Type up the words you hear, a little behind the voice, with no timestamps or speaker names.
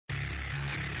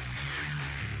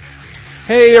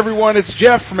Hey everyone, it's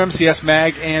Jeff from MCS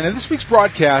Mag, and in this week's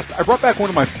broadcast, I brought back one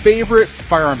of my favorite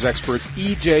firearms experts,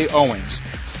 E.J. Owens,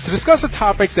 to discuss a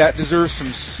topic that deserves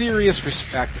some serious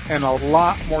respect and a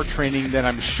lot more training than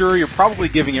I'm sure you're probably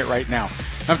giving it right now.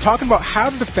 I'm talking about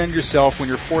how to defend yourself when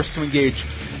you're forced to engage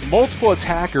multiple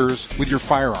attackers with your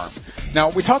firearm.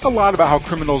 Now, we talk a lot about how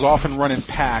criminals often run in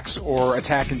packs or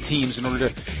attack in teams in order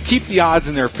to keep the odds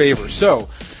in their favor. So,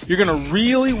 you're going to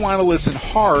really want to listen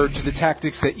hard to the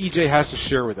tactics that EJ has to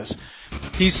share with us.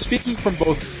 He's speaking from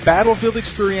both battlefield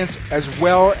experience as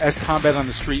well as combat on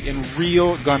the street in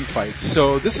real gunfights.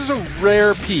 So this is a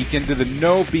rare peek into the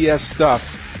no BS stuff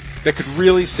that could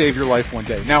really save your life one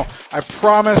day. Now, I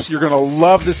promise you're going to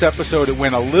love this episode. It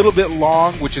went a little bit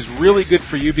long, which is really good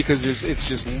for you because it's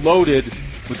just loaded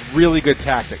with really good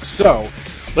tactics. So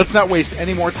let's not waste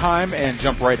any more time and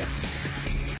jump right in.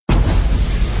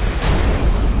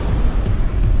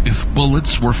 If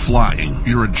bullets were flying,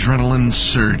 your adrenaline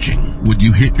surging, would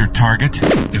you hit your target?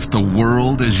 If the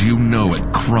world as you know it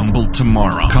crumbled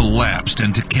tomorrow, collapsed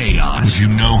into chaos, would you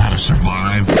know how to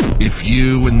survive? If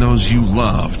you and those you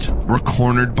loved were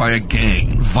cornered by a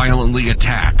gang, violently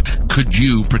attacked, could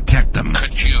you protect them?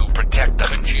 Could you protect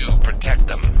them? Could you protect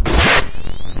them?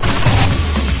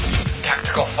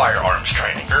 Tactical firearms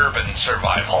training, urban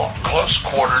survival, close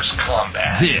quarters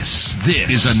combat. This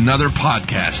is another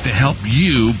podcast to help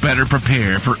you better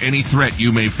prepare for any threat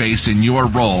you may face in your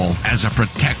role as a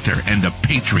protector and a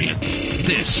patriot.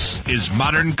 This is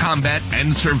Modern Combat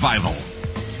and Survival.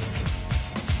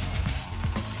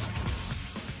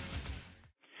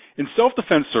 In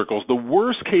self-defense circles, the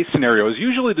worst-case scenario is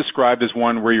usually described as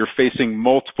one where you're facing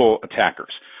multiple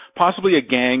attackers, possibly a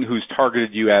gang who's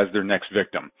targeted you as their next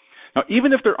victim. Now,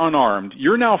 even if they're unarmed,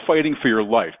 you're now fighting for your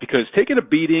life because taking a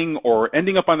beating or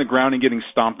ending up on the ground and getting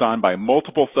stomped on by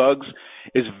multiple thugs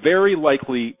is very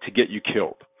likely to get you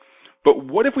killed. But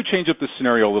what if we change up the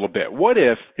scenario a little bit? What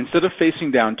if, instead of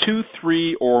facing down 2,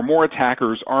 3, or more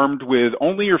attackers armed with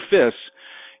only your fists,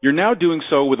 you're now doing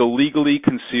so with a legally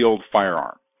concealed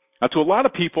firearm? Now, to a lot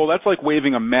of people, that's like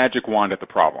waving a magic wand at the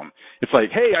problem. It's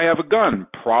like, hey, I have a gun,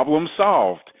 problem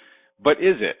solved. But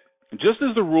is it? Just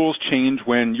as the rules change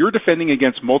when you're defending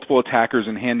against multiple attackers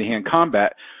in hand-to-hand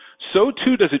combat, so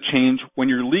too does it change when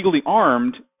you're legally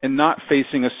armed and not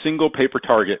facing a single paper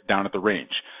target down at the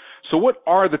range. So what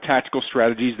are the tactical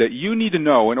strategies that you need to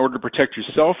know in order to protect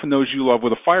yourself and those you love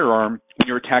with a firearm when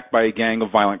you're attacked by a gang of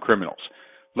violent criminals?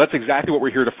 That's exactly what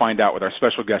we're here to find out with our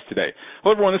special guest today.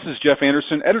 Hello, everyone. This is Jeff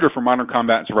Anderson, editor for Modern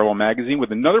Combat and Survival Magazine,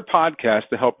 with another podcast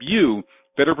to help you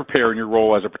better prepare in your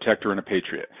role as a protector and a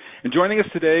patriot. And joining us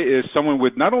today is someone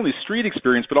with not only street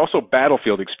experience, but also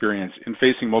battlefield experience in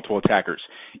facing multiple attackers,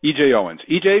 E.J. Owens.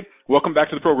 E.J., welcome back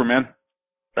to the program, man.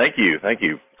 Thank you.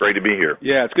 Great to be here.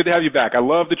 Yeah, it's good to have you back. I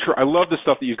love the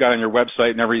stuff that you've got on your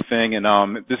website and everything, and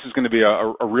this is going to be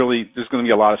there's going to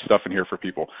be a lot of stuff in here for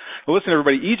people. Well, listen,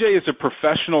 everybody, E.J. is a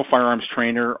professional firearms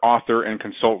trainer, author, and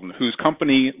consultant whose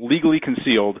company, Legally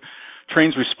Concealed,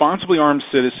 trains responsibly armed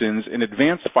citizens in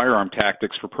advanced firearm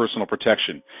tactics for personal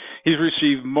protection. He's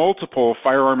received multiple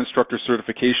firearm instructor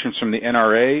certifications from the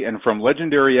NRA and from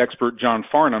legendary expert John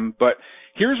Farnham, but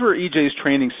here's where EJ's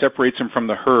training separates him from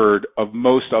the herd of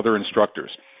most other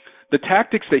instructors. The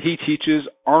tactics that he teaches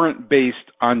aren't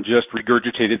based on just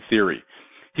regurgitated theory.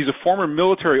 He's a former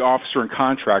military officer and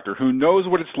contractor who knows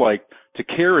what it's like to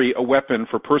carry a weapon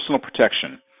for personal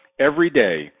protection every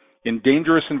day in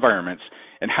dangerous environments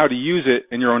and how to use it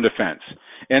in your own defense.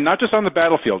 And not just on the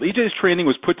battlefield. EJ's training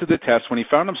was put to the test when he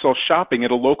found himself shopping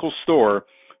at a local store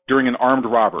during an armed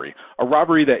robbery, a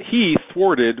robbery that he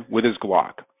thwarted with his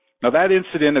Glock. Now, that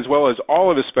incident, as well as all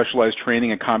of his specialized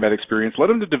training and combat experience, led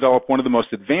him to develop one of the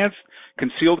most advanced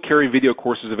concealed carry video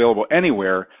courses available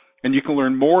anywhere, and you can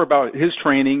learn more about his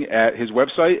training at his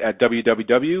website at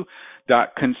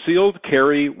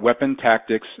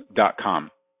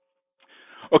www.concealedcarryweapontactics.com.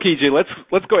 Okay, EJ,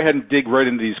 let's go ahead and dig right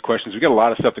into these questions. We've got a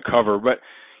lot of stuff to cover, but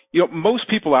most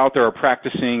people out there are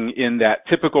practicing in that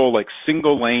typical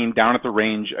single lane down at the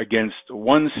range against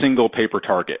one single paper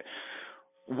target.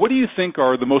 What do you think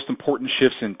are the most important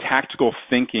shifts in tactical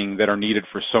thinking that are needed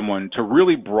for someone to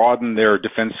really broaden their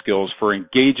defense skills for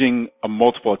engaging a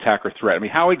multiple attacker threat? I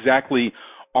mean, how exactly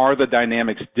are the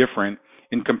dynamics different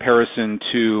in comparison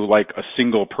to a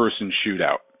single person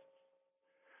shootout?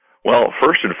 Well,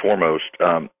 first and foremost,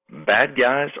 bad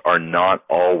guys are not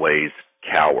always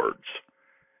cowards.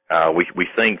 We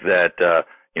think that,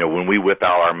 when we whip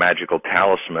out our magical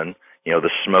talisman, the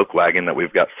smoke wagon that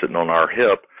we've got sitting on our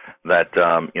hip, that,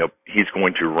 he's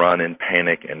going to run in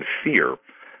panic and fear.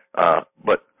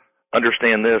 But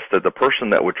understand this, that the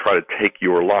person that would try to take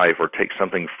your life or take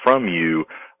something from you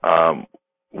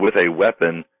with a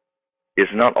weapon is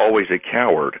not always a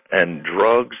coward. And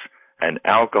drugs and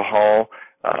alcohol,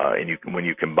 when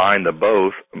you combine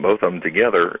both of them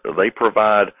together, they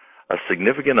provide a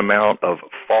significant amount of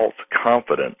false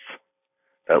confidence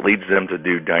that leads them to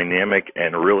do dynamic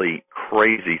and really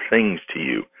crazy things to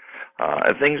you,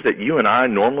 and things that you and I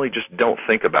normally just don't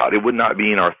think about. It would not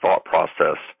be in our thought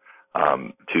process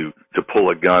to pull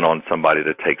a gun on somebody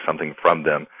to take something from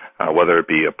them, whether it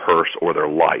be a purse or their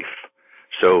life.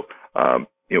 So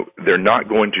they're not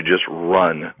going to just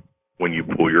run when you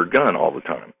pull your gun all the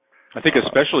time. I think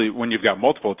especially when you've got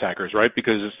multiple attackers, right?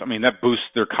 Because, that boosts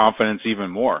their confidence even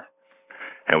more.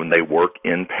 And when they work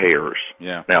in pairs.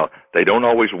 Yeah. Now, they don't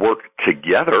always work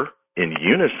together in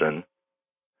unison,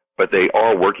 but they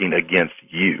are working against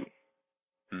you.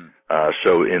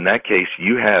 So in that case,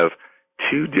 you have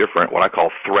two different, what I call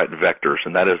threat vectors,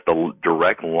 and that is the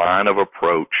direct line of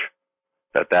approach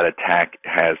that attack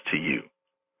has to you.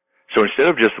 So instead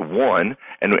of just one,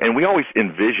 and we always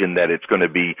envision that it's going to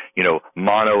be,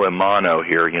 mano a mano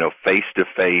here, face to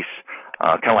face,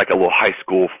 kind of like a little high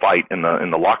school fight in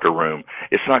the locker room.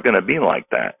 It's not going to be like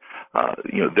that.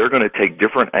 They're going to take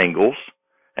different angles,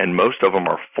 and most of them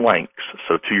are flanks,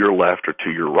 so to your left or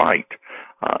to your right.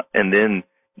 And then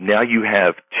now you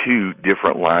have two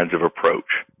different lines of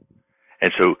approach.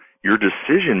 And so your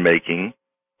decision making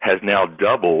has now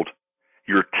doubled.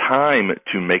 Your time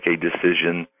to make a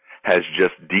decision has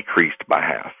just decreased by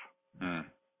half.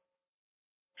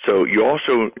 So you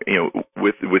also,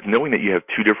 with knowing that you have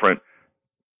two different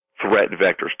threat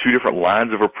vectors, two different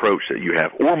lines of approach that you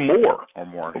have, or more.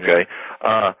 Okay.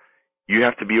 Yeah. You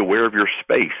have to be aware of your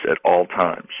space at all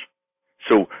times.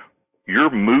 So your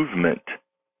movement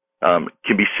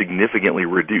can be significantly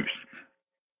reduced.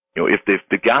 If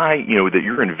the guy, that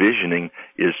you're envisioning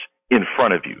is in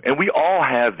front of you, and we all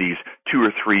have these two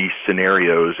or three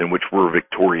scenarios in which we're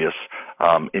victorious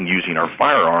in using our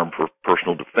firearm for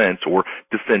personal defense or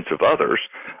defense of others,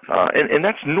 and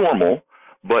that's normal,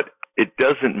 but it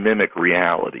doesn't mimic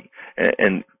reality.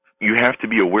 And you have to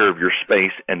be aware of your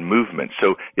space and movement.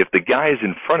 So if the guy is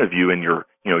in front of you in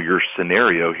your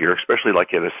scenario here, especially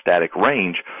like at a static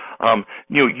range,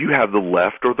 you have the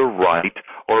left or the right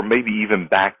or maybe even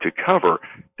back to cover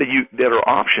that are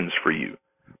options for you.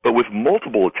 But with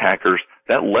multiple attackers,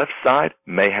 that left side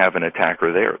may have an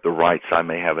attacker there. The right side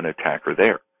may have an attacker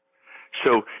there.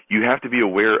 So you have to be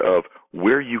aware of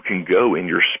where you can go in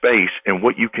your space and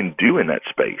what you can do in that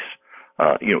space.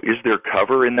 Is there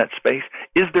cover in that space?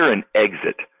 Is there an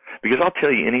exit? Because I'll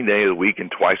tell you, any day of the week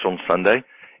and twice on Sunday,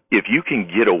 if you can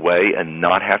get away and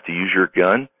not have to use your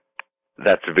gun,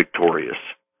 that's victorious.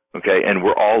 Okay, and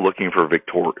we're all looking for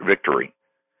victory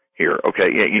here. Okay,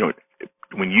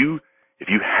 if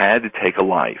you had to take a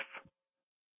life,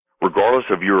 regardless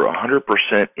of you're 100%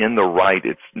 in the right,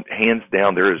 it's hands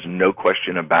down, there is no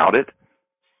question about it.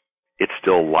 It's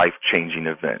still a life-changing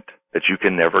event that you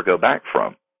can never go back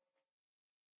from.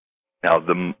 Now,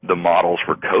 the models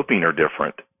for coping are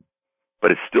different, but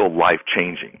it's still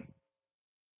life-changing.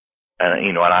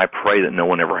 And I pray that no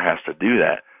one ever has to do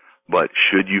that. But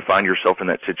should you find yourself in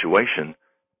that situation,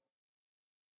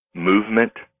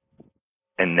 movement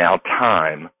and now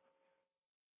time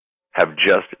have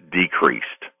just decreased,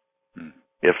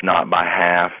 if not by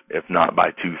half, if not by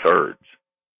 2/3.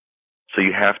 So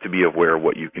you have to be aware of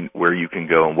where you can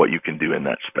go and what you can do in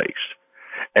that space.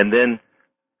 And then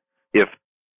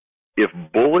if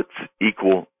bullets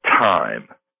equal time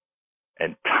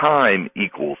and time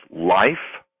equals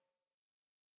life,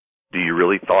 do you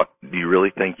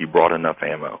really think you brought enough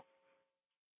ammo?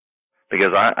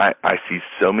 Because I see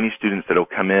so many students that'll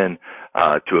come in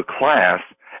to a class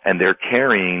and they're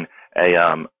carrying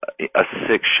a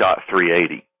 6-shot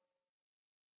 380.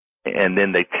 And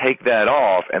then they take that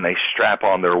off and they strap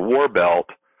on their war belt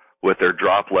with their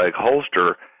drop leg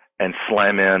holster and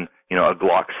slam in, a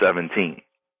Glock 17.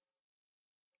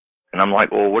 And I'm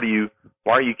like, well,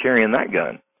 why are you carrying that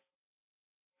gun?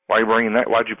 Why are you bringing that?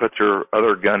 Why'd you put your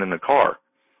other gun in the car?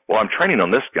 Well, I'm training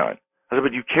on this gun. I said,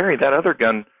 but you carry that other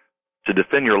gun to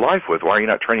defend your life with. Why are you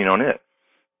not training on it?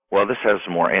 Well, this has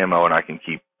some more ammo and I can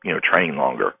keep, training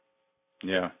longer.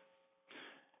 Yeah.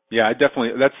 Yeah, I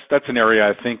definitely, that's an area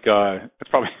I think, that's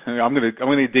probably, I'm going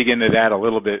to dig into that a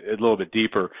little bit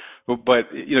deeper.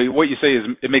 But, what you say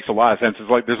is, it makes a lot of sense. It's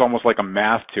like, there's almost like a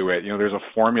math to it. There's a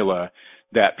formula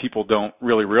that people don't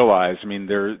really realize.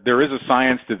 There is a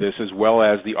science to this as well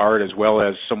as the art, as well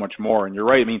as so much more. And you're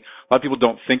right. A lot of people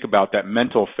don't think about that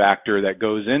mental factor that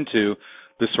goes into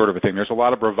this sort of a thing. There's a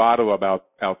lot of bravado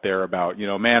out there about,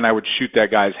 man, I would shoot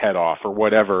that guy's head off or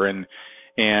whatever. And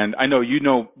And I know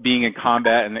being in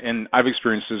combat, and I've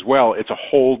experienced as well, it's a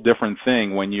whole different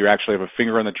thing when you actually have a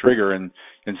finger on the trigger and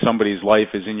somebody's life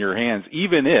is in your hands,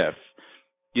 even if,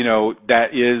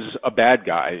 that is a bad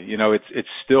guy. It's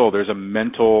still, there's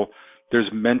mental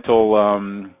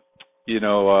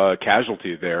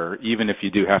casualty there, even if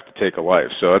you do have to take a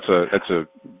life. So that's a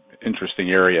interesting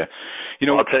area.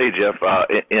 I'll tell you, Jeff,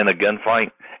 in a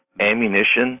gunfight,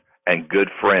 ammunition and good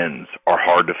friends are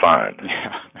hard to find.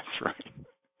 Yeah, that's right.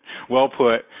 Well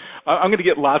put. I'm going to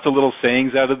get lots of little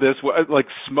sayings out of this. Like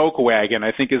smoke wagon,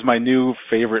 I think, is my new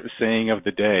favorite saying of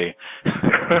the day.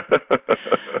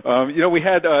 We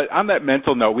had, on that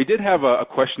mental note, we did have a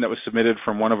question that was submitted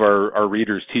from one of our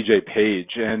readers, TJ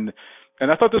Page, and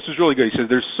I thought this was really good. He says,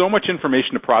 there's so much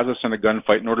information to process in a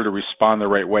gunfight in order to respond the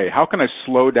right way. How can I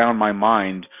slow down my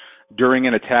mind during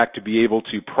an attack to be able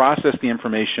to process the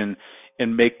information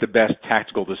and make the best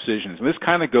tactical decisions? And this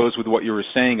kind of goes with what you were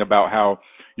saying about how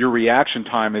your reaction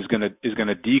time is going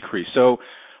to decrease. So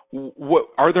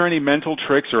are there any mental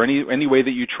tricks or any way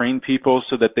that you train people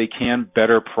so that they can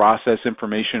better process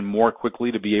information more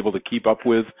quickly to be able to keep up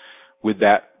with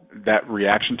that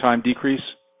reaction time decrease?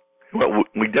 Well,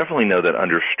 we definitely know that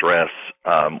under stress,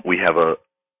 we have a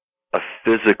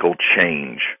physical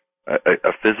change,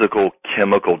 a physical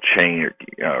chemical change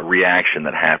reaction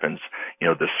that happens.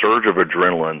 The surge of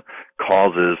adrenaline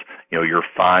causes your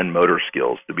fine motor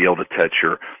skills to be able to touch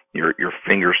your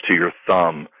fingers to your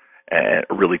thumb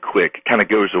really quick. It kind of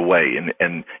goes away, and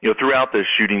throughout the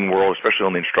shooting world, especially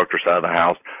on the instructor side of the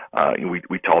house,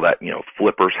 we call that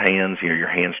flippers hands. Your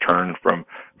hands turn from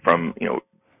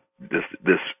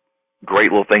this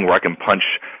great little thing where I can punch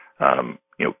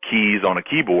keys on a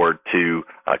keyboard to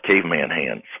caveman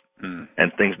hands.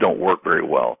 And things don't work very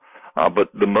well.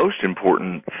 But the most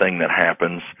important thing that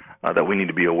happens that we need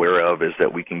to be aware of is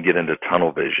that we can get into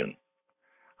tunnel vision,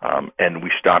 and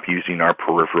we stop using our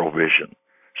peripheral vision.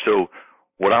 So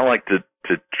what I like to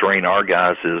train our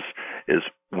guys is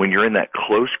when you're in that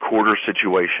close quarter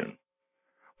situation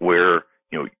where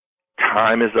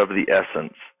time is of the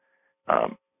essence,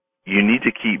 you need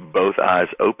to keep both eyes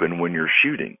open when you're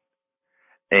shooting.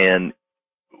 And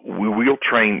we'll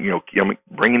train,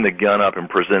 bringing the gun up and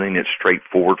presenting it straight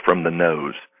forward from the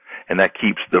nose. And that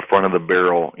keeps the front of the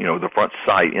barrel, the front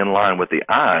sight in line with the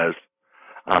eyes.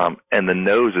 And the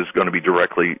nose is going to be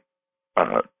directly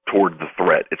toward the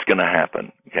threat. It's going to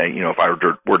happen. Okay. If I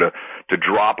were to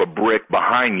drop a brick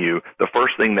behind you, the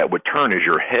first thing that would turn is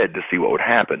your head to see what would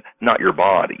happen, not your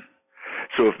body.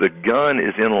 So if the gun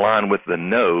is in line with the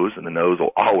nose, and the nose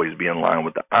will always be in line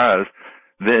with the eyes,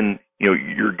 then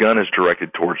your gun is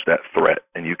directed towards that threat,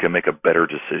 and you can make a better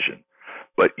decision.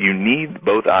 But you need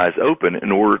both eyes open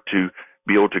in order to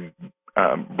be able to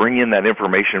bring in that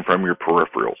information from your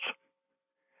peripherals.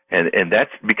 And that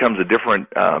becomes a different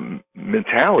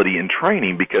mentality in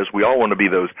training, because we all want to be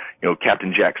those,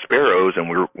 Captain Jack Sparrows, and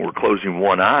we're closing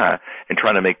one eye and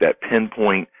trying to make that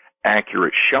pinpoint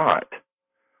accurate shot.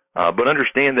 But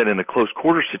understand that in a close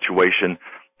quarter situation,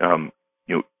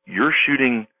 you're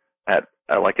shooting at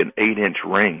like an 8-inch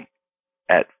ring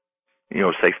at,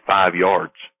 say 5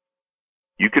 yards.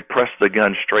 You could press the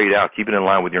gun straight out, keep it in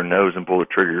line with your nose, and pull the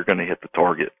trigger. You're going to hit the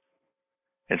target.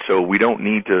 And so we don't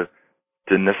need to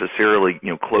necessarily,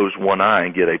 close one eye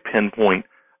and get a pinpoint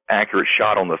accurate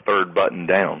shot on the third button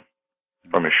down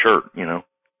from his shirt,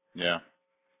 Yeah.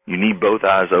 You need both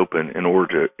eyes open in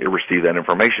order to receive that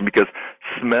information, because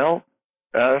smell,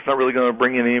 that's not really going to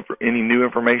bring in any new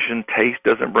information. Taste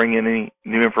doesn't bring in any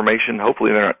new information.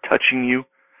 Hopefully they're not touching you,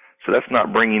 so that's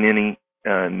not bringing any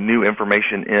new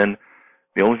information in.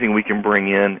 The only thing we can bring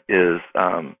in is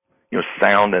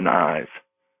sound and eyes,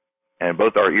 and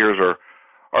both our ears are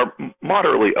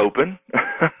moderately open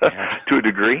to a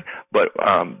degree, but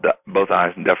both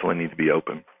eyes definitely need to be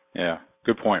open. Yeah,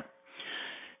 good point.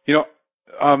 We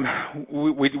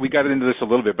got into this a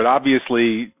little bit, but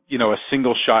obviously, a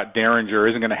single shot Derringer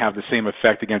isn't going to have the same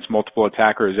effect against multiple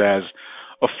attackers as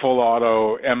a full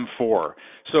auto M4.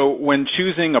 So when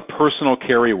choosing a personal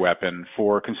carry weapon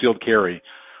for concealed carry,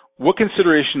 what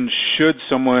considerations should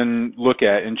someone look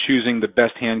at in choosing the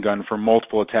best handgun for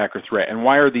multiple attacker threat, and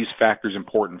why are these factors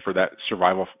important for that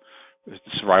survival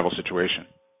situation?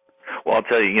 Well, I'll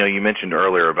tell you, you mentioned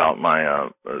earlier about my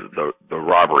the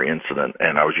robbery incident,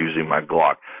 and I was using my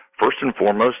Glock. First and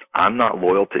foremost, I'm not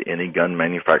loyal to any gun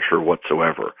manufacturer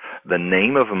whatsoever. The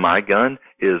name of my gun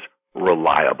is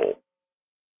Reliable.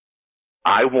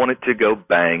 I want it to go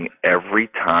bang every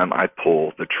time I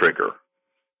pull the trigger.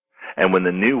 And when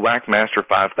the new Whackmaster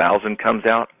 5000 comes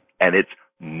out and it's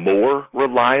more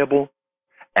reliable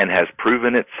and has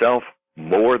proven itself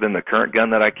more than the current gun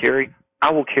that I carry,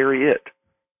 I will carry it.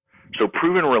 So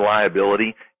proven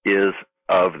reliability is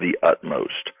of the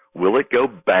utmost. Will it go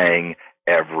bang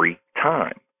every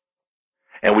time?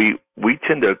 And we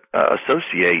tend to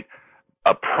associate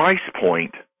a price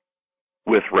point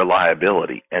with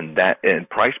reliability, and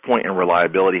price point and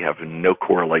reliability have no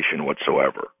correlation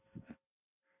whatsoever.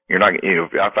 You're not,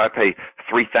 if I pay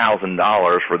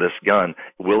 $3,000 for this gun,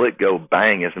 will it go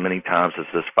bang as many times as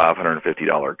this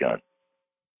 $550 gun?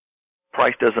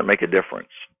 Price doesn't make a difference.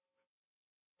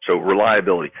 So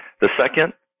reliability. The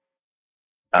second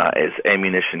is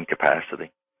ammunition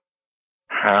capacity.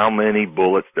 How many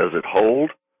bullets does it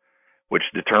hold, which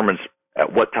determines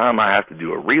at what time I have to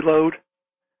do a reload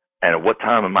and at what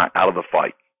time am I out of the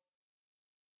fight.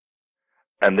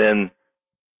 And then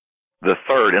the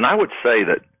third, and I would say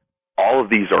that all of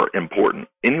these are important.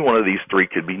 Any one of these three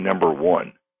could be number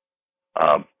one.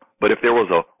 But if there was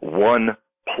a 1+,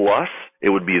 it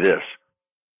would be this.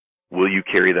 Will you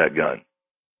carry that gun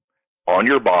on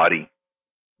your body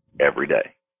every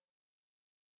day?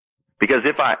 Because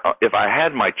if I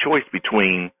had my choice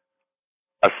between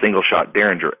a single-shot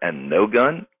Derringer and no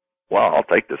gun, well, I'll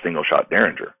take the single-shot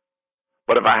Derringer.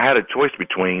 But if I had a choice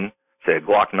between, say, a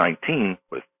Glock 19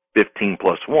 with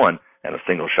 15+1 and a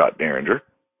single-shot Derringer,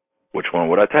 which one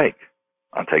would I take?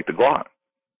 I'll take the Glock.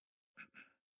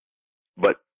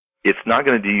 But it's not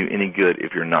going to do you any good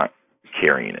if you're not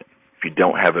carrying it, if you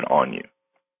don't have it on you.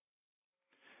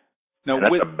 Now, and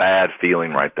that's a bad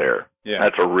feeling right there. Yeah.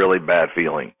 That's a really bad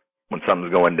feeling when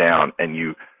something's going down and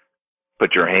you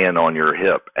put your hand on your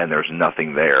hip and there's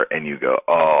nothing there and you go,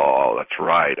 oh, that's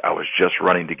right. I was just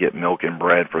running to get milk and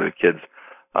bread for the kids'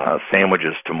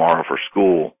 sandwiches tomorrow for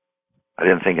school. I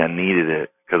didn't think I needed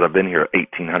it because I've been here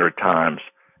 1,800 times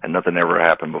and nothing ever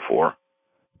happened before.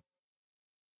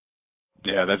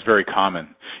 Yeah, that's very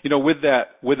common. With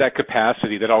that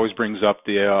capacity, that always brings up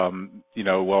the,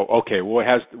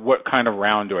 what kind of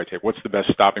round do I take? What's the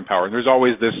best stopping power? And there's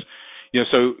always this,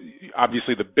 so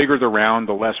obviously the bigger the round,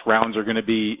 the less rounds are going to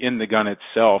be in the gun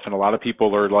itself. And a lot of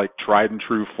people are like tried and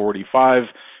true 45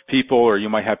 people, or you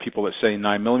might have people that say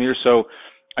 9mm. So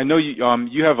I know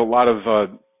you have a lot of,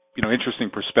 interesting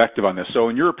perspective on this. So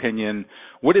in your opinion,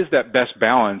 what is that best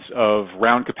balance of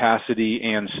round capacity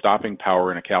and stopping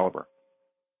power in a caliber?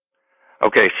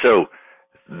 Okay, so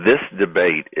this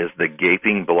debate is the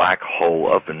gaping black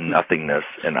hole of nothingness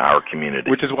in our community.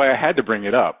 Which is why I had to bring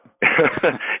it up.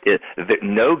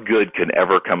 No good can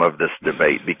ever come of this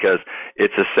debate because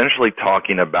it's essentially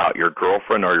talking about your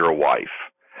girlfriend or your wife,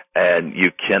 and you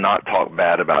cannot talk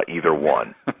bad about either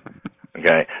one.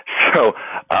 Okay, so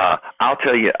I'll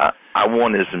tell you, I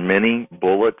want as many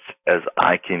bullets as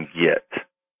I can get.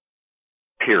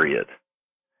 Period.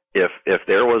 If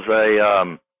there was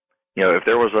if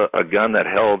there was a gun that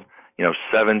held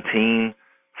 17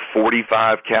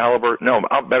 .45 caliber, no,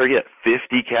 I'll better yet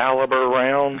 50 caliber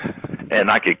round,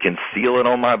 and I could conceal it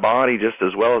on my body just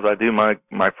as well as I do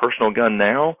my personal gun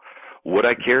now. Would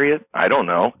I carry it? I don't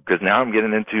know, because now I'm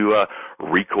getting into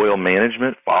recoil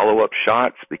management, follow-up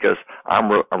shots, because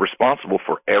I'm responsible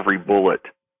for every bullet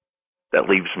that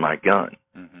leaves my gun.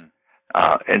 Mm-hmm.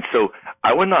 And so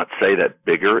I would not say that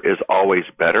bigger is always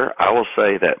better. I will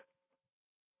say that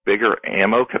bigger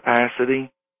ammo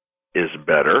capacity is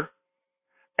better,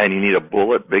 and you need a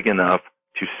bullet big enough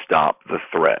to stop the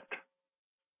threat.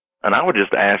 And I would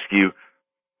just ask you,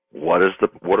 what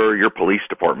are your police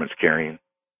departments carrying?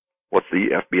 What's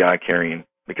the FBI carrying?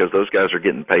 Because those guys are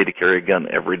getting paid to carry a gun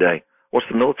every day. What's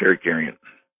the military carrying?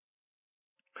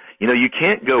 You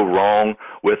can't go wrong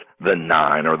with the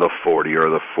 9 or the 40 or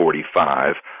the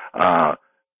 45,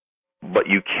 but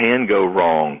you can go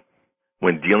wrong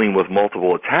when dealing with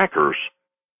multiple attackers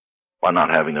by not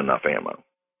having enough ammo.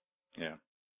 Yeah,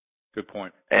 good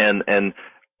point. And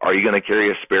are you going to carry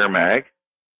a spare mag?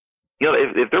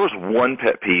 If there was one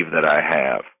pet peeve that I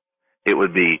have, it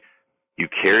would be you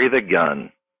carry the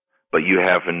gun, but you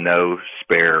have no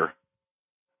spare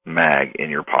mag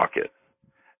in your pocket.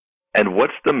 And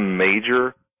what's the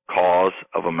major cause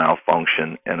of a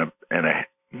malfunction in a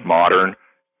modern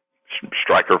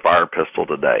striker fire pistol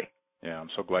today? Yeah, I'm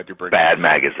so glad you're bringing bad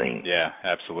magazine. Yeah,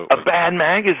 absolutely. A bad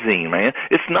magazine, man.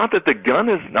 It's not that the gun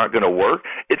is not going to work.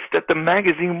 It's that the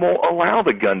magazine won't allow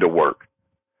the gun to work.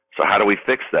 So how do we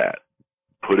fix that?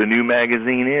 Put a new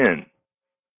magazine in.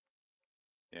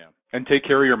 Yeah, and take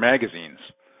care of your magazines.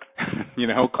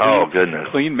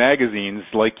 Clean magazines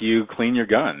like you clean your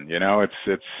gun.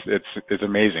 It's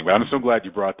amazing. But I'm so glad you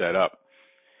brought that up.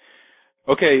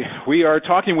 Okay, we are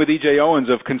talking with E.J. Owens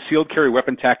of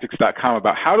ConcealedCarryWeaponTactics.com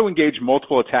about how to engage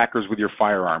multiple attackers with your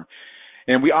firearm.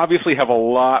 And we obviously have a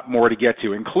lot more to get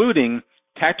to, including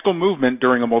tactical movement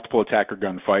during a multiple attacker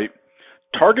gunfight,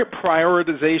 target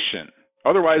prioritization,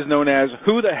 otherwise known as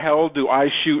who the hell do I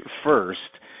shoot first,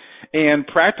 and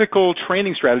practical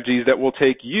training strategies that will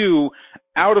take you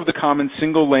out of the common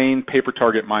single-lane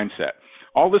pay-per-target mindset.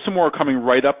 All this and more are coming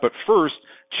right up, but first,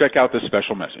 check out this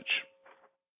special message.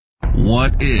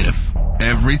 What if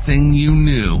everything you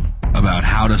knew about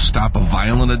how to stop a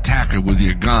violent attacker with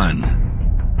your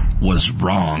gun was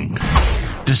wrong?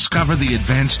 Discover the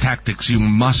advanced tactics you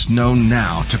must know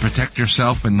now to protect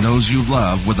yourself and those you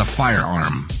love with a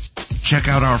firearm. Check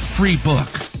out our free book,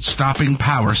 Stopping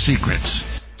Power Secrets.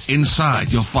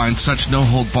 Inside, you'll find such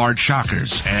no-hold-barred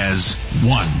shockers as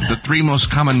 1. The 3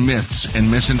 most common myths and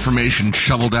misinformation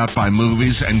shoveled out by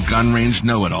movies and gun range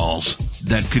know-it-alls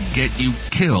that could get you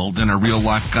killed in a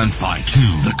real-life gunfight.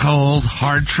 2. The cold,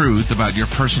 hard truth about your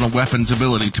personal weapon's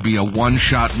ability to be a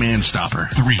one-shot man-stopper.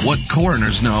 3. What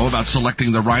coroners know about selecting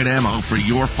the right ammo for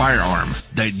your firearm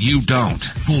that you don't.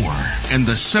 4. And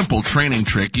the simple training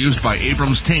trick used by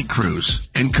Abrams tank crews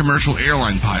and commercial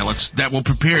airline pilots that will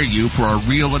prepare you for a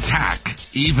real attack,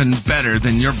 even better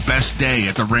than your best day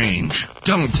at the range.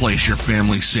 Don't place your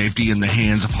family's safety in the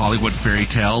hands of Hollywood fairy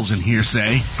tales and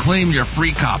hearsay. Claim your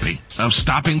free copy of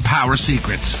Stopping Power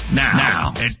Secrets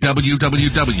now at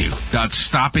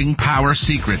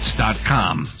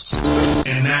www.stoppingpowersecrets.com.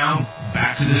 And now,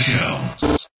 back to the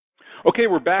show. Okay,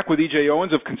 we're back with E.J.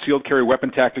 Owens of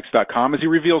ConcealedCarryWeaponTactics.com as he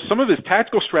reveals some of his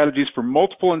tactical strategies for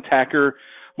multiple attacker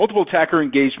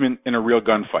engagement in a real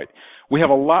gunfight. We have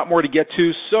a lot more to get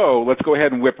to, so let's go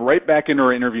ahead and whip right back into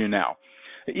our interview now.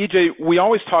 EJ, we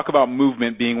always talk about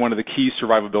movement being one of the key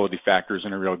survivability factors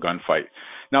in a real gunfight.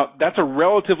 Now, that's a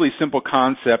relatively simple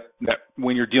concept that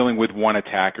when you're dealing with one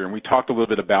attacker, and we talked a little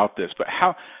bit about this, but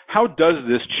how does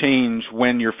this change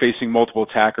when you're facing multiple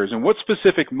attackers, and what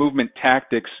specific movement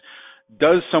tactics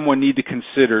does someone need to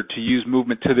consider to use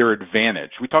movement to their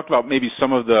advantage? We talked about maybe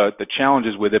some of the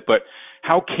challenges with it, but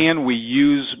how can we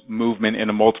use movement in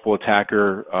a multiple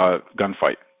attacker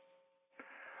gunfight?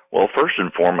 Well, first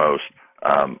and foremost,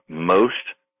 most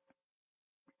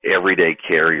everyday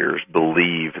carriers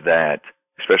believe that,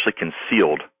 especially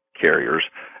concealed carriers,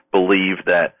 believe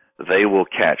that they will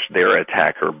catch their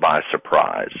attacker by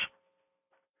surprise.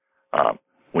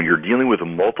 When you're dealing with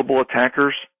multiple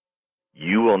attackers,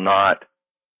 you will not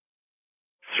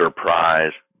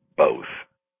surprise both.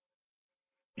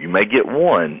 You may get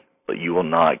one, but you will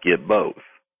not get both.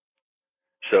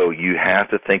 So you have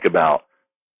to think about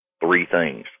 3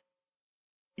 things.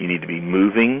 You need to be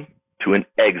moving to an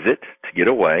exit to get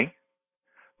away,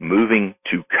 moving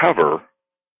to cover,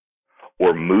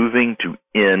 or moving to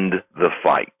end the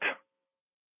fight.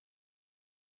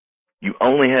 You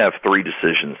only have 3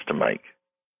 decisions to make.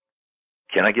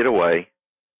 Can I get away?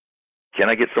 Can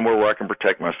I get somewhere where I can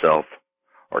protect myself?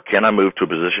 Or can I move to a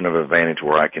position of advantage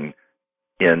where I can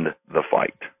end the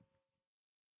fight?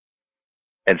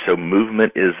 And so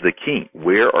movement is the key.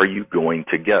 Where are you going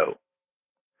to go?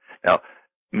 Now,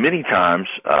 many times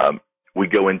we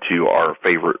go into our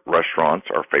favorite restaurants,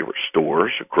 our favorite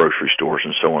stores, grocery stores,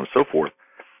 and so on and so forth,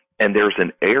 and there's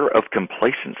an air of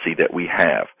complacency that we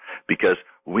have because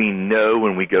we know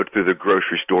when we go through the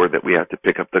grocery store that we have to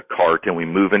pick up the cart and we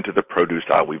move into the produce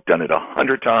aisle. We've done it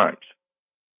 100 times.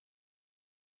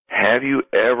 Have you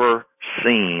ever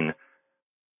seen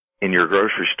in your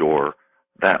grocery store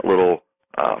that little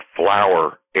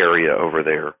flower area over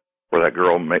there where that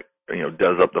girl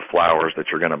does up the flowers that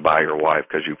you're going to buy your wife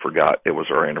because you forgot it was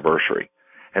her anniversary,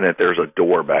 and that there's a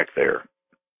door back there?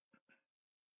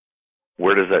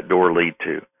 Where does that door lead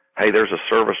to? Hey, there's a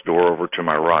service door over to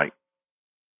my right.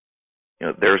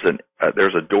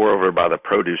 There's a door over by the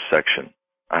produce section.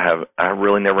 I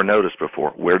really never noticed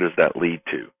before. Where does that lead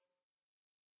to?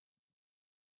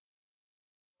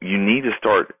 You need to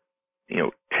start,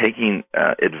 taking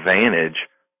advantage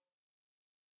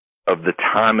of the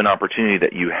time and opportunity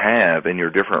that you have in your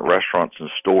different restaurants and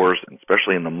stores, and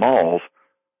especially in the malls,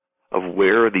 of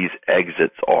where these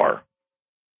exits are.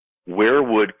 Where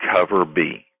would cover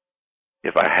be?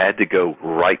 If I had to go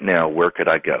right now, where could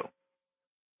I go?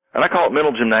 And I call it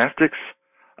mental gymnastics.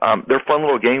 They're fun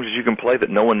little games that you can play that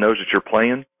no one knows that you're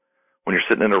playing when you're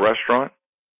sitting in a restaurant.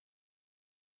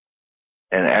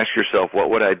 And ask yourself, what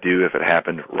would I do if it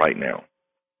happened right now?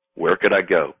 Where could I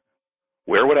go?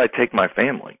 Where would I take my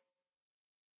family?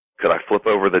 Could I flip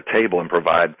over the table and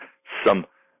provide some,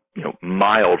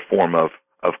 mild form of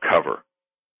cover?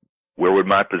 Where would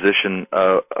my position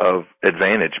of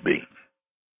advantage be?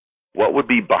 What would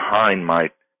be behind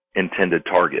my intended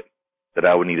target that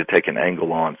I would need to take an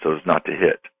angle on so as not to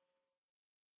hit?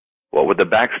 What would the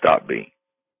backstop be?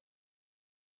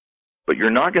 But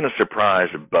you're not going to surprise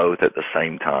both at the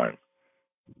same time.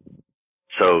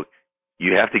 So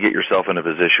you have to get yourself in a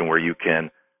position where you can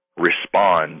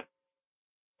respond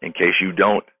in case you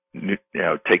don't,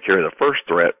 take care of the first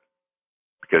threat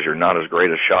because you're not as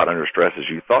great a shot under stress as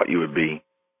you thought you would be.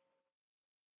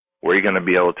 Where are you going to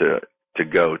be able to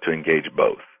go to engage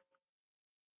both?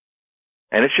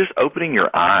 And it's just opening your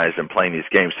eyes and playing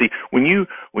these games. See, when you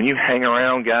hang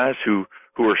around guys who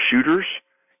are shooters,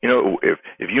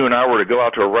 if you and I were to go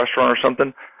out to a restaurant or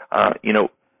something,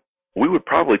 we would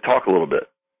probably talk a little bit.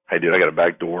 Hey, dude, I got a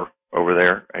back door over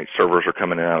there. Hey, servers are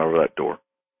coming in and out over that door.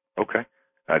 Okay.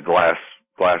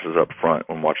 Glasses up front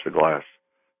and watch the glass.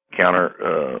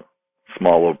 Counter,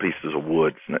 small little pieces of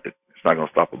wood. It's not going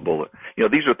to stop a bullet.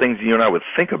 These are things you and I would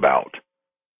think about,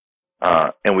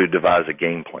 and we'd devise a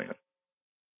game plan.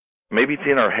 Maybe it's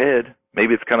in our head.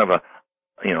 Maybe it's kind of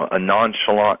a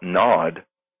nonchalant nod,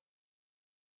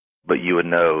 but you would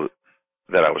know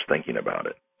that I was thinking about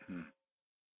it.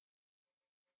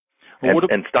 Well,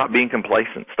 and stop being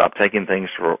complacent. Stop taking things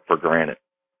for granted.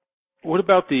 What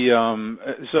about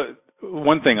so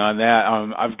one thing on that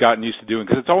I've gotten used to doing,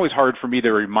 because it's always hard for me to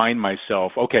remind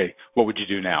myself, okay, what would you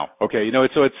do now? Okay,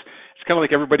 so it's kind of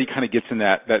like everybody kind of gets in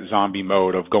that zombie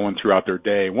mode of going throughout their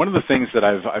day. One of the things that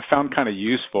I've found kind of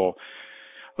useful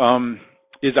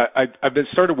is I've been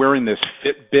started wearing this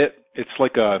Fitbit. It's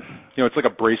like a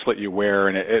bracelet you wear,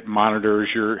 and it monitors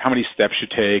how many steps you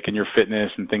take and your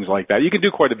fitness and things like that. You can do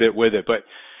quite a bit with it, but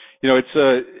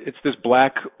it's this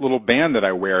black little band that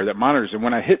I wear that monitors, and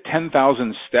when I hit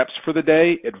 10,000 steps for the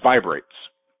day, it vibrates.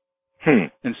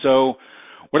 And so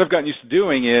what I've gotten used to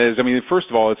doing is, first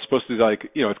of all, it's supposed to be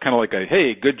like, it's kind of like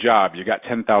hey, good job, you got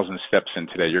 10,000 steps in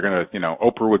today. You're gonna,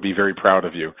 Oprah would be very proud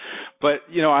of you. But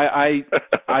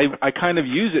I kind of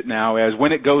use it now as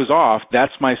when it goes off,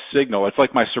 that's my signal. It's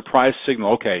like my surprise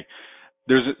signal. Okay,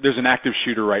 there's an active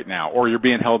shooter right now, or you're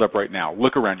being held up right now.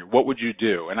 Look around you. What would you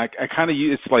do? And I kind of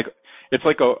use it's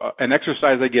like an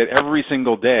exercise I get every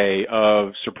single day of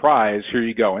surprise. Here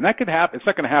you go. And that could happen. It's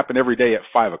not going to happen every day at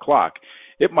 5:00.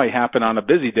 It might happen on a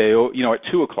busy day, at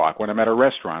 2:00 when I'm at a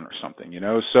restaurant or something,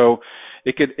 So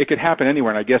it could happen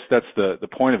anywhere, and I guess that's the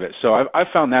point of it. So I've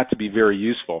found that to be very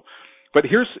useful. But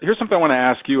here's something I want to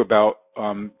ask you about,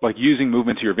 like using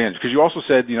movement to your advantage, because you also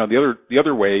said, the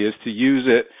other way is to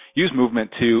use movement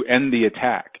to end the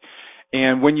attack.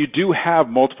 And when you do have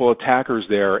multiple attackers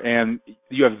there and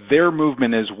you have their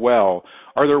movement as well,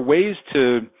 are there ways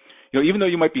to, even though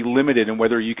you might be limited in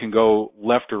whether you can go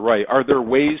left or right, are there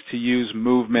ways to use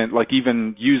movement, like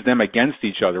even use them against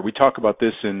each other? We talk about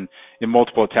this in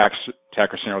multiple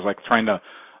attacker scenarios, like trying to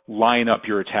line up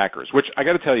your attackers, which I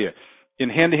got to tell you, in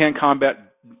hand-to-hand combat,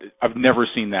 I've never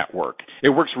seen that work. It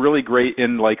works really great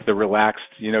in like the relaxed,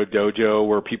 dojo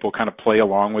where people kind of play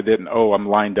along with it and, oh, I'm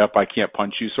lined up, I can't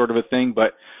punch you sort of a thing.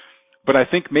 But I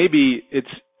think maybe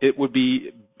it would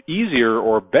be easier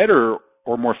or better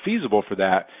or more feasible for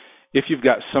that if you've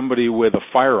got somebody with a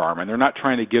firearm and they're not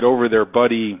trying to get over their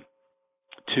buddy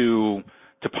to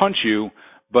punch you,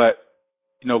 but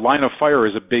line of fire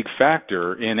is a big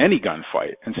factor in any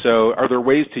gunfight. And so are there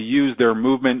ways to use their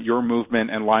movement, your movement,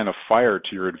 and line of fire to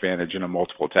your advantage in a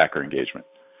multiple attacker engagement?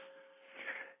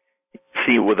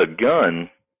 See, with a gun,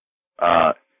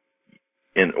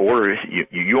 in order,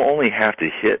 you only have to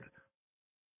hit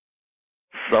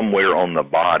somewhere on the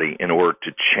body in order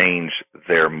to change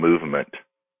their movement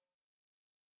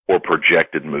or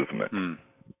projected movement.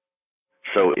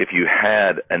 So if you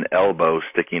had an elbow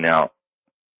sticking out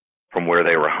from where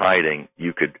they were hiding,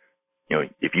 you could,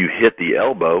 if you hit the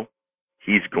elbow,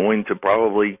 he's going to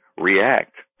probably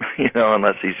react,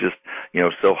 unless he's just,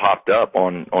 so hopped up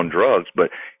on drugs, but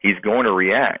he's going to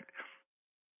react.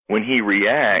 When he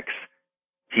reacts,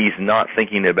 he's not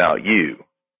thinking about you.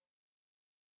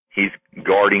 He's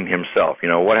guarding himself.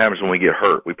 What happens when we get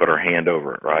hurt? We put our hand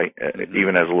over it, right? Mm-hmm.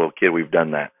 Even as a little kid, we've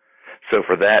done that. So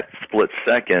for that split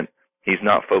second, he's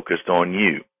not focused on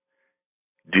you.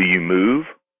 Do you move?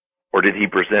 Or did he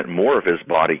present more of his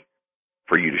body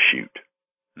for you to shoot?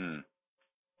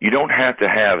 You don't have to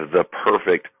have the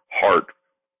perfect heart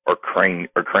or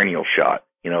cranial shot.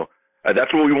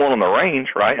 That's what we want on the range,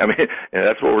 right?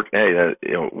 That's what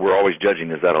we're always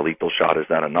judging. Is that a lethal shot? Is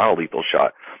that a not a lethal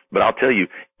shot? But I'll tell you,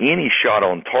 any shot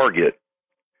on target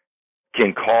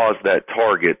can cause that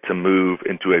target to move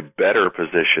into a better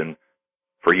position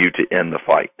for you to end the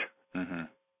fight. Mm-hmm.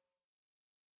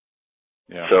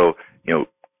 Yeah. So,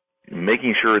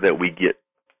 making sure that we get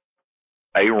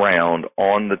a round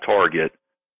on the target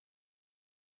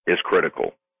is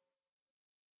critical.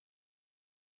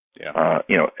 Yeah.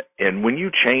 And when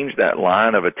you change that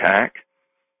line of attack,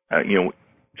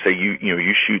 say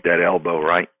you shoot that elbow,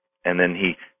 right? And then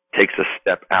he takes a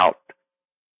step out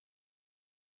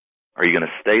Are you going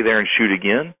to stay there and shoot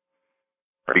again?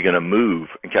 Are you going to move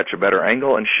and catch a better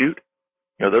angle and shoot?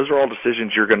 Those are all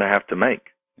decisions you're going to have to make.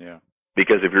 Yeah.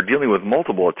 Because if you're dealing with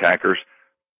multiple attackers,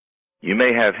 you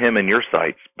may have him in your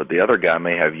sights, but the other guy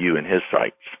may have you in his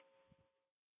sights.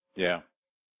 Yeah.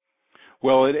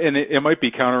 Well, it might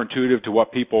be counterintuitive to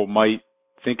what people might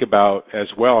think about as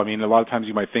well. I mean, a lot of times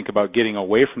you might think about getting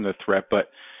away from the threat, but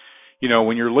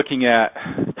when you're looking at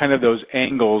kind of those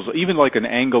angles, even like an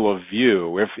angle of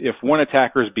view, if one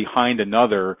attacker is behind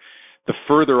another, the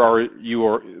further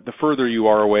you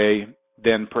are away,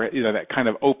 then that kind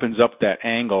of opens up that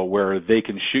angle where they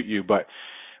can shoot you. But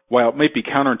while it might be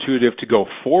counterintuitive to go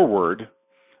forward,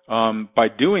 by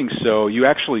doing so, you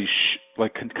actually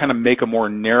can kind of make a more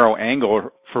narrow angle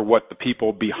for what the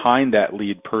people behind that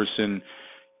lead person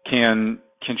can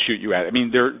shoot you at. I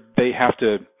mean, they have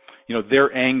to,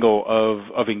 their angle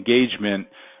of engagement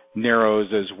narrows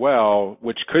as well,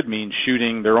 which could mean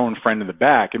shooting their own friend in the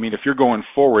back. I mean, if you're going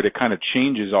forward, it kind of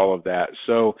changes all of that.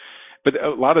 So, but a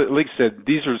lot of, like I said,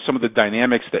 these are some of the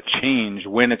dynamics that change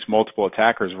when it's multiple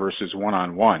attackers versus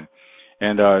one-on-one.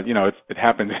 And, it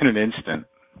happens in an instant.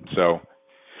 So,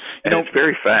 and it's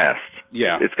very fast.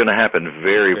 Yeah. It's going to happen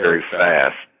very, very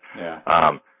fast.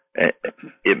 Yeah.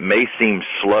 It may seem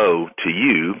slow to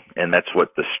you, and that's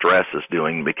what the stress is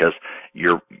doing, because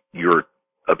you're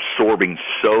absorbing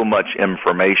so much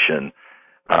information,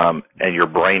 and your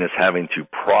brain is having to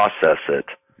process it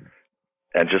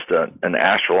at just an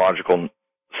astrological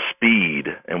speed,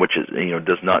 in which it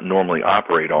does not normally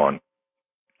operate on.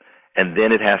 And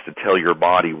then it has to tell your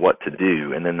body what to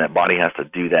do, and then that body has to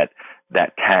do that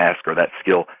task or that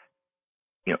skill,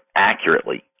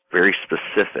 accurately, very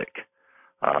specific.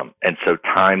 And so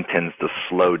time tends to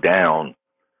slow down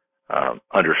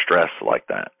under stress like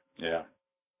that. Yeah.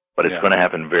 But it's going to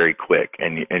happen very quick,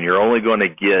 and you're only going to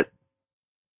get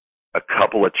a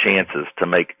couple of chances to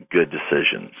make good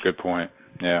decisions. Good point.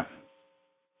 Yeah.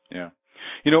 Yeah.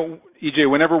 EJ,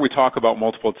 whenever we talk about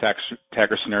multiple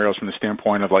attacker scenarios from the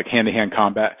standpoint of like hand-to-hand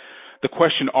combat, the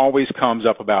question always comes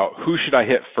up about who should I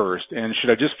hit first, and should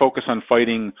I just focus on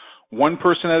fighting one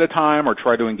person at a time or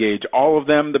try to engage all of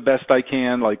them the best I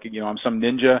can, like, I'm some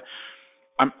ninja?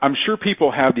 I'm sure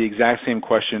people have the exact same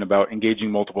question about engaging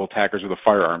multiple attackers with a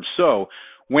firearm. So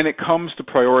when it comes to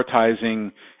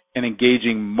prioritizing and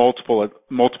engaging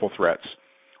multiple threats,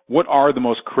 what are the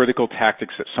most critical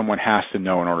tactics that someone has to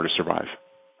know in order to survive?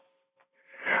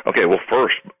 Okay, well,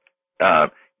 first,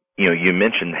 you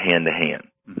mentioned hand-to-hand,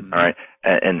 mm-hmm. all right?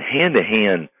 And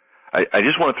hand-to-hand, I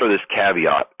just want to throw this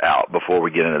caveat out before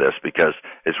we get into this, because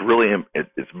it's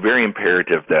very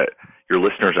imperative that your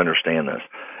listeners understand this.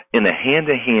 In a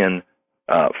hand-to-hand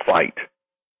fight,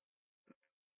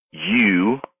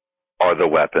 you are the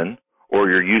weapon, or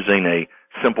you're using a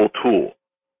simple tool,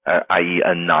 i.e.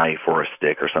 a knife or a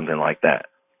stick or something like that.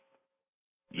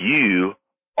 You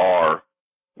are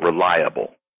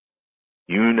reliable.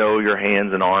 You know your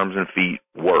hands and arms and feet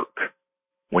work.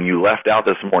 When you left out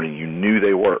this morning, you knew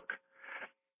they work.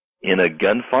 In a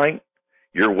gunfight,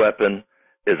 your weapon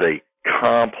is a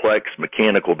complex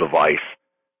mechanical device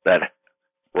that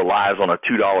relies on a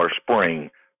 $2 spring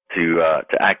to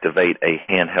activate a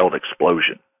handheld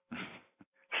explosion.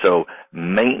 So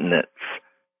maintenance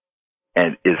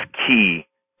is key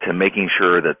to making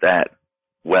sure that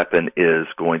weapon is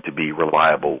going to be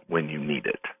reliable when you need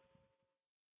it.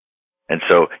 And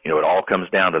so, it all comes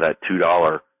down to that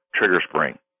 $2 trigger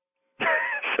spring.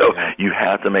 So you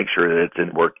have to make sure that it's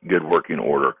in good working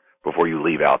order before you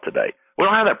leave out today. We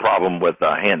don't have that problem with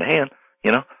hand-to-hand.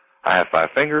 I have 5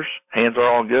 fingers. Hands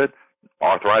are all good.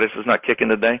 Arthritis is not kicking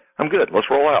today. I'm good. Let's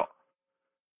roll out.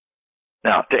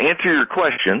 Now, to answer your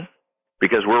question,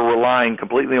 because we're relying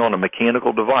completely on a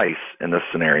mechanical device in this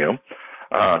scenario,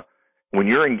 when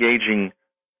you're engaging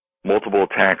multiple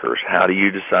attackers, how do you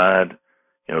decide,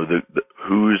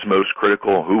 who's most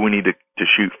critical, who we need to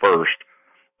shoot first?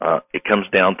 It comes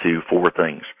down to 4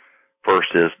 things. First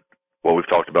is what we've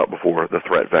talked about before, the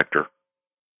threat vector,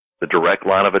 the direct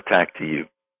line of attack to you.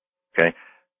 Okay?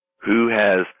 Who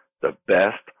has the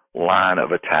best line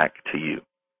of attack to you?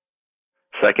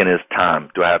 Second is time.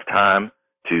 Do I have time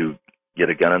to get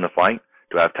a gun in the fight?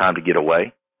 Do I have time to get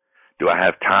away? Do I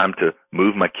have time to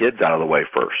move my kids out of the way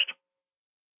first?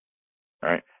 All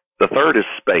right. The third is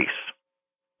space.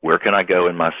 Where can I go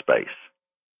in my space?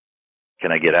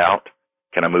 Can I get out?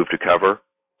 Can I move to cover?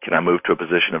 Can I move to a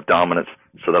position of dominance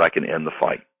so that I can end the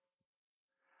fight?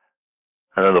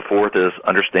 And then the fourth is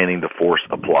understanding the force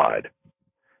applied,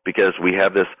 because we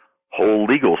have this whole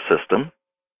legal system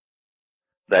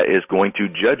that is going to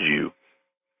judge you,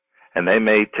 and they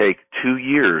may take 2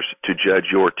 years to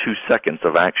judge your 2 seconds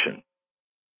of action.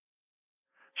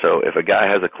 So if a guy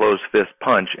has a closed fist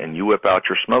punch and you whip out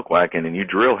your smoke wagon and you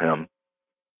drill him,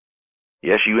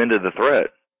 yes, you ended the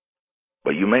threat,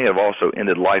 but you may have also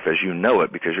ended life as you know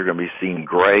it, because you're going to be seeing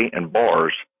gray and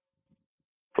bars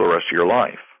for the rest of your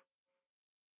life.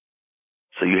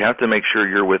 So you have to make sure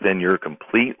you're within your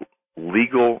complete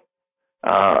legal,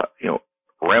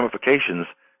 ramifications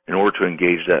in order to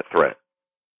engage that threat.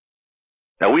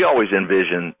 Now, we always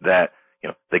envision that,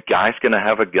 the guy's going to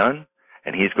have a gun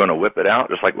and he's going to whip it out,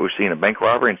 just like we've seen a bank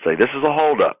robbery, and say, this is a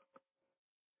holdup.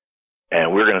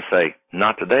 And we're going to say,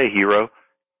 not today, hero.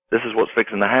 This is what's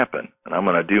fixing to happen. And I'm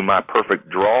going to do my perfect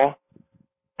draw,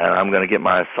 and I'm going to get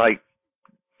my sight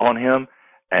on him,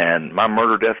 and my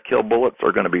murder, death, kill bullets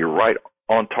are going to be right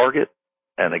on target,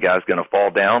 and the guy's going to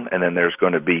fall down, and then there's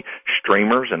going to be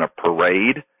streamers and a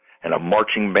parade and a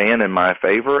marching band in my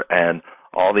favor, and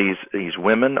all these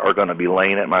women are going to be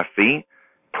laying at my feet,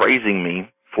 praising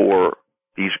me for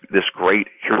this great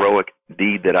heroic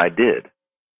deed that I did.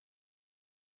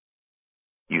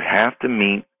 You have to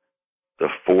meet the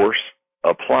force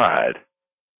applied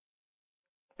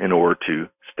in order to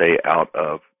stay out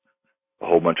of a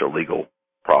whole bunch of legal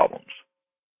problems.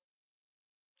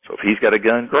 So if he's got a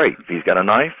gun, great. If he's got a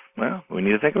knife, well, we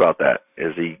need to think about that.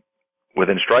 Is he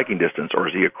within striking distance, or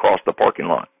is he across the parking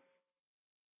lot?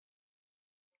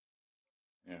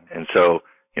 Yeah. And so,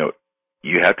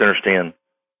 you have to understand,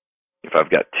 if I've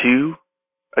got two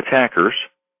attackers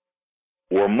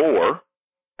or more,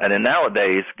 and then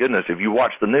nowadays, goodness, if you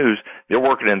watch the news, they're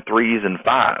working in 3s and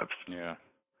 5s. Yeah.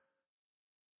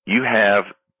 You have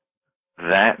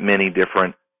that many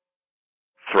different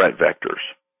threat vectors.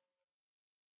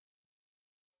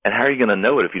 And how are you going to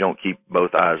know it if you don't keep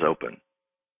both eyes open?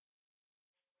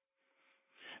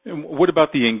 And what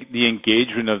about the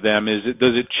engagement of them?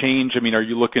 Does it change? I mean, are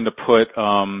you looking to put,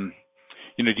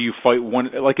 do you fight one,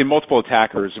 like in multiple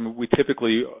attackers? I mean, we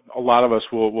typically, a lot of us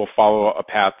will follow a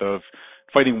path of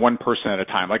fighting one person at a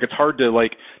time. Like, it's hard to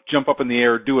jump up in the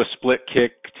air, do a split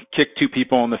kick two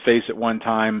people in the face at one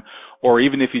time, or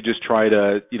even if you just try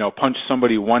to, punch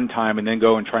somebody one time and then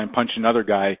go and try and punch another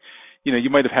guy, you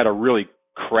might have had a really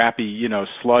crappy,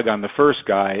 slug on the first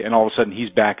guy, and all of a sudden he's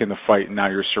back in the fight and now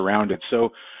you're surrounded. So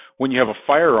when you have a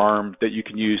firearm that you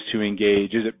can use to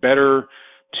engage, is it better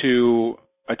to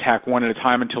attack one at a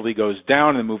time until he goes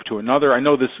down and move to another? I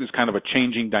know this is kind of a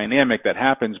changing dynamic that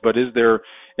happens, but is there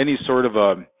any sort of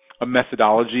a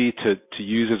methodology to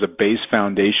use as a base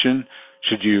foundation?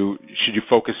 Should you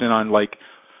focus in on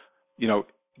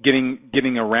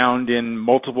getting around in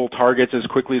multiple targets as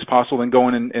quickly as possible and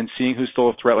going and seeing who's still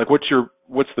a threat? Like,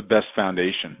 what's the best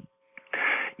foundation?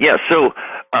 Yeah, so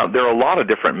there are a lot of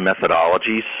different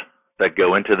methodologies that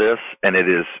go into this, and it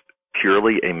is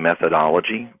purely a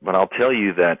methodology. But I'll tell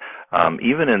you that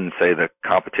even in, say, the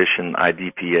competition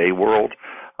IDPA world,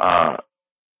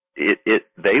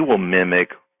 they will mimic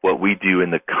what we do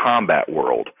in the combat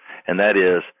world, and that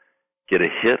is get a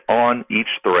hit on each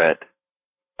threat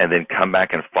and then come back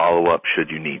and follow up should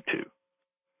you need to.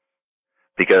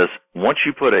 Because once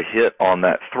you put a hit on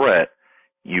that threat,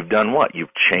 you've done what? You've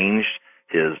changed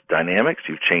his dynamics,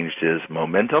 you've changed his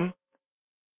momentum,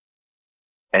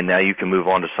 and now you can move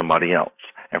on to somebody else.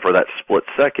 And for that split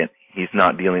second, he's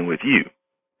not dealing with you.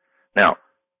 Now,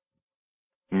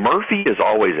 Murphy is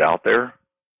always out there,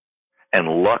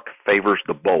 and luck favors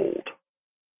the bold.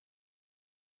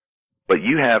 But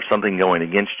you have something going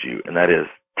against you, and that is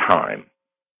time.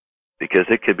 Because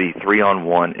it could be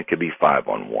 3-on-1, it could be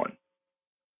 5-on-1.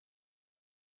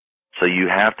 So you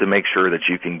have to make sure that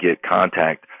you can get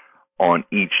contact on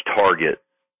each target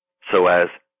so as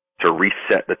to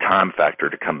reset the time factor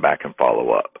to come back and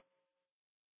follow up.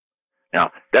 Now,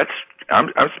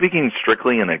 I'm speaking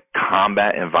strictly in a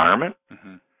combat environment,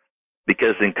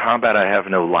 because in combat I have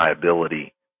no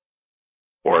liability,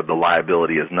 or the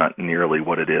liability is not nearly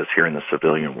what it is here in the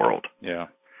civilian world. Yeah.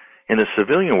 In the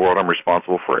civilian world, I'm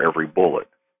responsible for every bullet.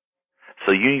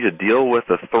 So you need to deal with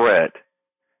the threat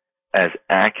as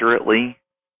accurately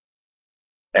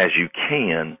as you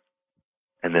can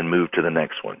and then move to the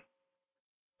next one.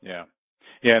 Yeah.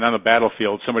 Yeah, and on the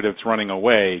battlefield, somebody that's running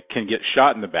away can get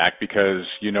shot in the back because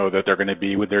you know that they're going to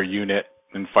be with their unit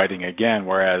and fighting again,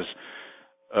 whereas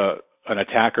an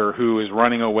attacker who is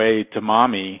running away to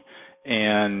mommy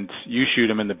and you shoot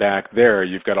him in the back there,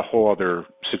 you've got a whole other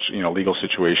legal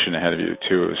situation ahead of you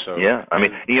too. So yeah, I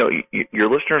mean, your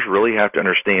listeners really have to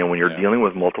understand when you're dealing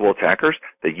with multiple attackers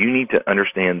that you need to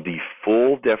understand the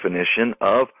full definition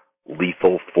of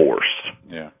lethal force.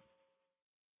 Yeah,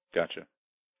 gotcha.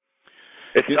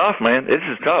 It's tough, man. This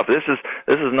is tough. This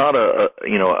is not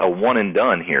a one and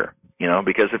done here.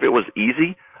 Because if it was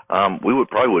easy, we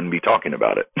probably wouldn't be talking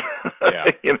about it.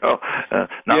 Yeah.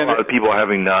 Not a lot of people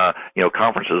having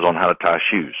conferences on how to tie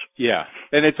shoes. Yeah,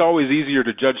 and it's always easier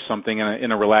to judge something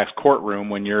in a relaxed courtroom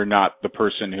when you're not the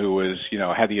person who is,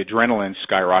 had the adrenaline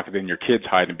skyrocket and your kids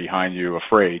hiding behind you,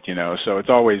 afraid. So it's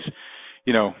always,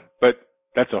 but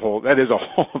that is a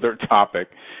whole other topic.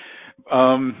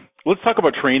 Let's talk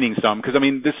about training some, because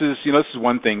this is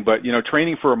one thing, but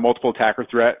training for a multiple attacker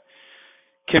threat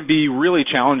can be really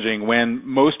challenging when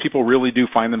most people really do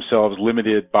find themselves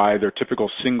limited by their typical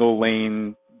single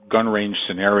lane gun range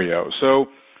scenario. So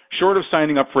short of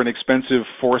signing up for an expensive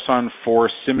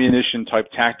force-on-force simunition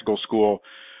type tactical school,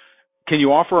 can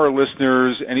you offer our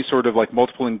listeners any sort of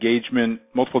multiple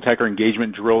attacker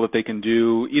engagement drill that they can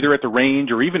do either at the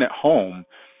range or even at home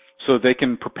so they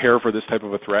can prepare for this type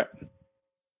of a threat?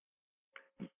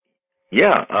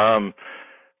 Yeah.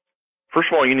 First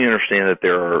of all, you need to understand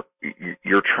that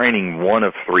you're training one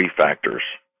of three factors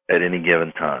at any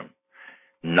given time: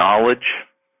 knowledge,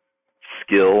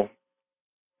 skill,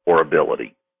 or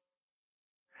ability.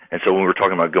 And so when we're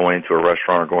talking about going into a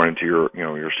restaurant or going into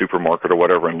your supermarket or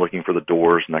whatever and looking for the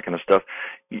doors and that kind of stuff,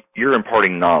 you're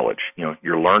imparting knowledge.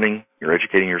 You're learning, you're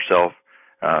educating yourself,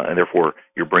 and therefore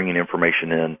you're bringing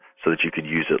information in so that you could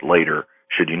use it later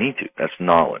should you need to. That's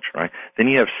knowledge, right? Then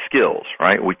you have skills,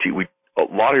 right? A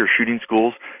lot of your shooting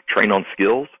schools train on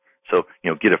skills. So,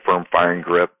 get a firm firing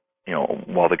grip,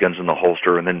 while the gun's in the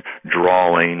holster, and then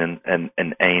drawing and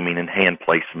aiming and hand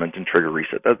placement and trigger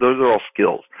reset. Those are all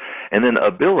skills. And then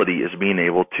ability is being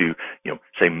able to,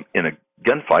 say in a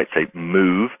gunfight, say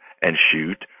move and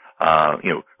shoot,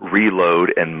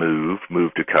 reload and move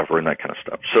to cover and that kind of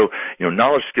stuff. So,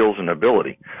 knowledge, skills, and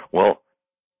ability. Well,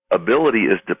 ability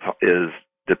is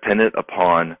dependent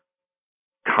upon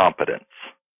competence.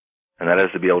 And that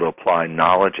is to be able to apply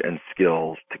knowledge and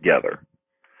skills together.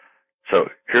 So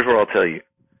here's what I'll tell you.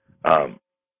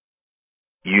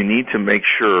 You need to make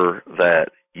sure that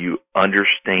you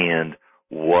understand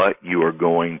what you are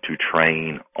going to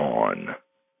train on.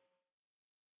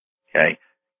 Okay?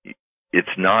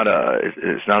 It's not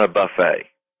a buffet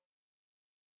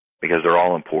because they're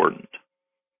all important.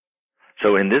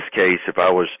 So in this case, if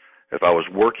I was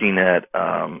working at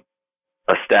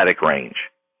a static range,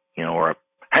 or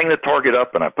hang the target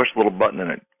up and I push the little button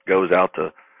and it goes out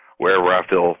to wherever I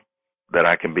feel that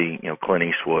I can be, Clint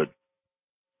Eastwood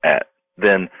at,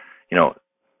 then,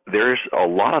 there's a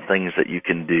lot of things that you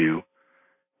can do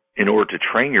in order to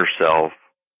train yourself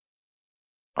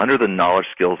under the knowledge,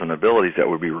 skills, and abilities that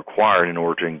would be required in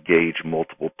order to engage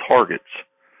multiple targets.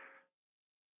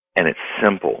 And it's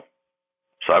simple.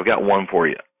 So I've got one for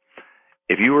you.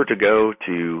 If you were to go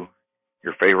to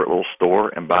your favorite little store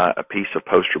and buy a piece of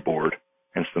poster board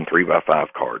and some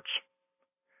 3x5 cards,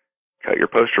 cut your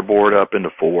poster board up into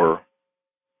 4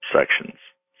 sections.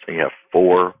 So you have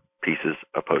 4 pieces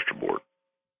of poster board.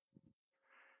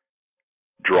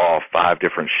 Draw 5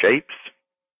 different shapes,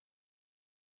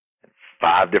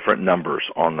 5 different numbers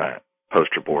on that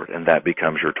poster board, and that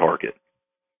becomes your target.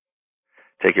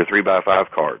 Take your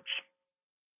 3x5 cards.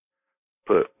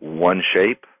 Put 1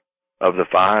 shape of the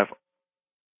 5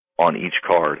 on each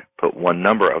card. Put 1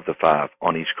 number of the 5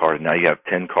 on each card. Now you have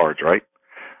 10 cards, right?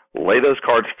 Lay those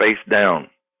cards face down.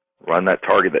 Run that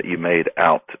target that you made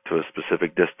out to a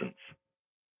specific distance.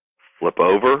 Flip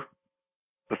over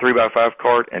the 3x5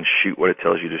 card and shoot what it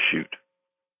tells you to shoot.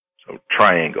 So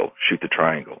triangle, shoot the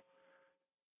triangle.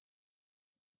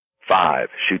 5,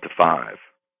 shoot the 5.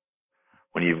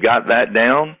 When you've got that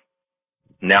down,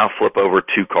 now flip over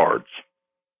 2 cards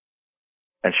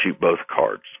and shoot both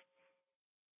cards.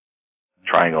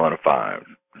 Triangle and a 5,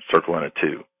 circle and a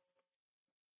 2.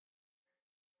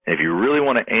 And if you really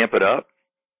want to amp it up,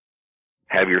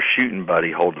 have your shooting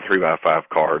buddy hold the 3x5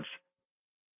 cards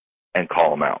and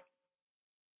call them out.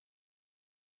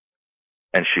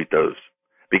 And shoot those.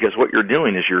 Because what you're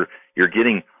doing is you're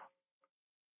getting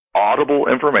audible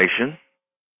information,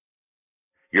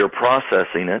 you're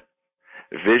processing it,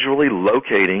 visually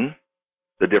locating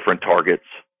the different targets,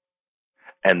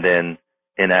 and then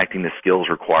enacting the skills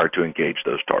required to engage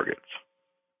those targets.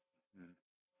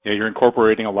 Yeah, you're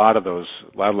incorporating a lot of those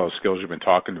skills you've been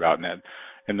talking about,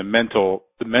 and the mental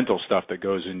stuff that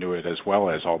goes into it, as well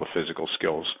as all the physical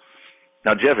skills.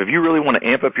 Now, Jeff, if you really want to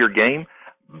amp up your game,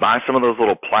 buy some of those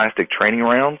little plastic training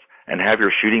rounds and have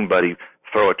your shooting buddy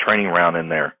throw a training round in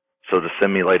there so to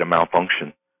simulate a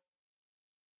malfunction.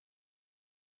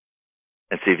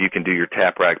 And see if you can do your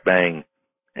tap, rack, bang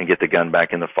and get the gun back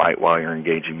in the fight while you're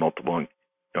engaging multiple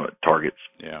targets.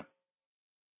 Yeah.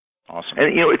 Awesome.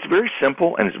 And, it's very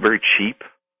simple and it's very cheap.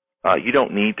 You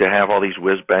don't need to have all these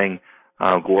whiz-bang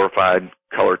glorified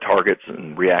color targets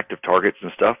and reactive targets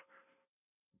and stuff?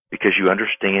 Because you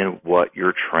understand what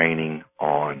you're training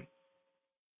on.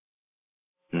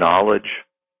 Knowledge,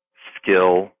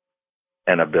 skill,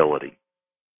 and ability.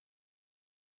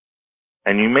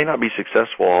 And you may not be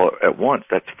successful all at once.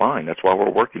 That's fine. That's why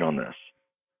we're working on this.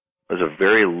 There's a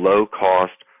very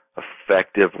low-cost,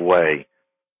 effective way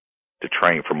to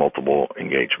train for multiple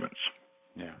engagements.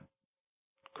 Yeah.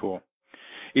 Cool.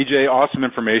 EJ, awesome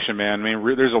information, man. I mean,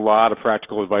 there's a lot of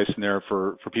practical advice in there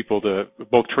for people to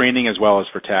both training as well as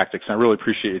for tactics. And I really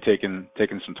appreciate you taking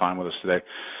some time with us today.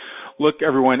 Look,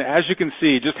 everyone, as you can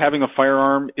see, just having a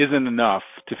firearm isn't enough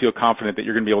to feel confident that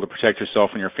you're going to be able to protect yourself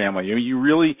and your family.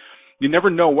 You never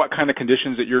know what kind of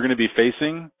conditions that you're going to be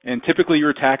facing, and typically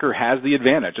your attacker has the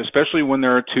advantage, especially when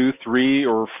there are 2, 3,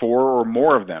 or 4 or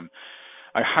more of them.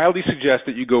 I highly suggest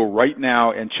that you go right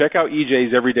now and check out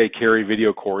EJ's Everyday Carry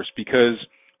video course, because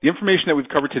the information that we've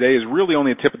covered today is really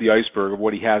only a tip of the iceberg of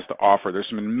what he has to offer. There's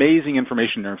some amazing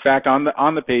information there. In fact, on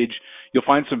the page, you'll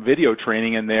find some video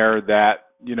training in there that,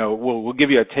 will give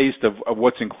you a taste of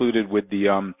what's included with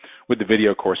the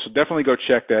video course. So definitely go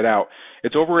check that out.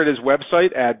 It's over at his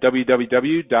website at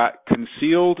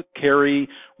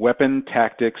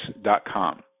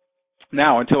www.concealedcarryweapontactics.com.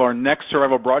 Now, until our next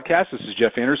survival broadcast, this is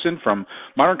Jeff Anderson from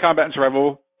Modern Combat and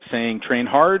Survival saying train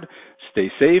hard, stay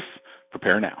safe,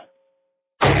 prepare now.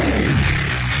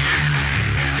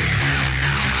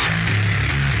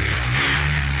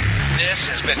 This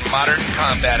has been Modern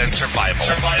Combat and Survival.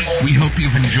 We hope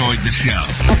you've enjoyed the show.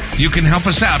 You can help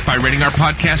us out by rating our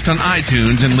podcast on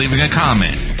iTunes and leaving a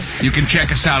comment. You can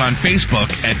check us out on Facebook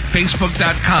at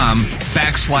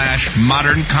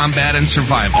facebook.com/Modern Combat and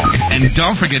Survival. And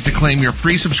don't forget to claim your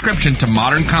free subscription to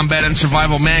Modern Combat and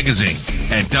Survival magazine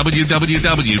at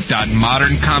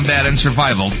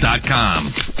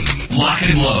www.moderncombatandsurvival.com. Lock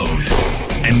and load.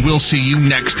 And we'll see you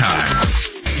next time.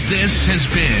 This has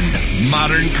been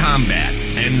Modern Combat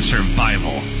and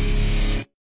Survival.